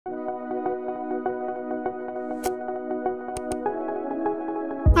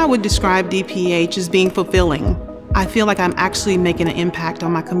I would describe DPH as being fulfilling. I feel like I'm actually making an impact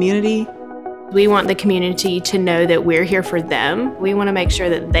on my community. We want the community to know that we're here for them. We want to make sure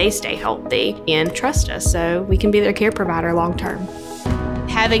that they stay healthy and trust us so we can be their care provider long term.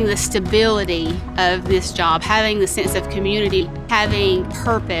 Having the stability of this job, having the sense of community, having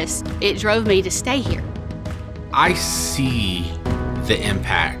purpose, it drove me to stay here. I see the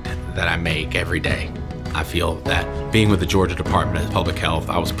impact that I make every day. I feel that being with the Georgia Department of Public Health,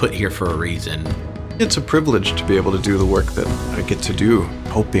 I was put here for a reason. It's a privilege to be able to do the work that I get to do,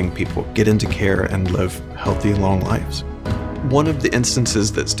 helping people get into care and live healthy, long lives. One of the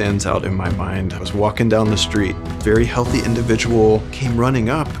instances that stands out in my mind, I was walking down the street, a very healthy individual came running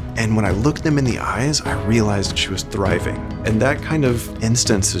up, and when I looked them in the eyes, I realized she was thriving. And that kind of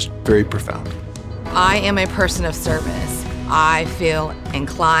instance is very profound. I am a person of service. I feel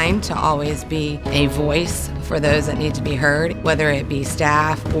inclined to always be a voice for those that need to be heard, whether it be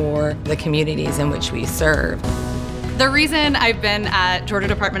staff or the communities in which we serve. The reason I've been at Georgia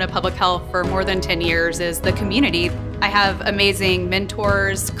Department of Public Health for more than 10 years is the community. I have amazing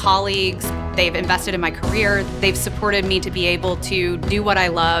mentors, colleagues. They've invested in my career. They've supported me to be able to do what I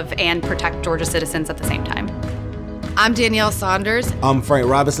love and protect Georgia citizens at the same time. I'm Danielle Saunders. I'm Frank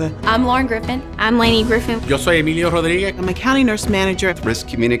Robinson. I'm Lauren Griffin. I'm Lainey Griffin. Yo soy Emilio Rodriguez. I'm a county nurse manager, risk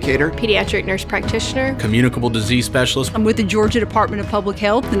communicator, Pediatric nurse practitioner. Communicable disease specialist. I'm with the Georgia Department of Public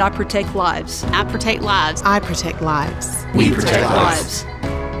Health, and I protect lives. I protect lives. I protect lives. We protect lives.